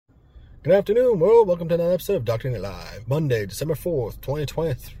Good afternoon, world. Welcome to another episode of DoctorNateLive, Monday, December 4th,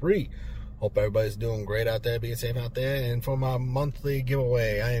 2023. Hope everybody's doing great out there, being safe out there. And for my monthly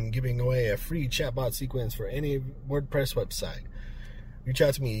giveaway, I am giving away a free chatbot sequence for any WordPress website. Reach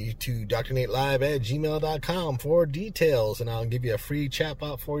out to me to DoctorNateLive@gmail.com for details, and I'll give you a free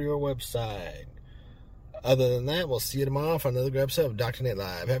chatbot for your website. Other than that, we'll see you tomorrow for another good episode of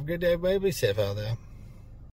DoctorNateLive. Have a good day, everybody. Be safe out there.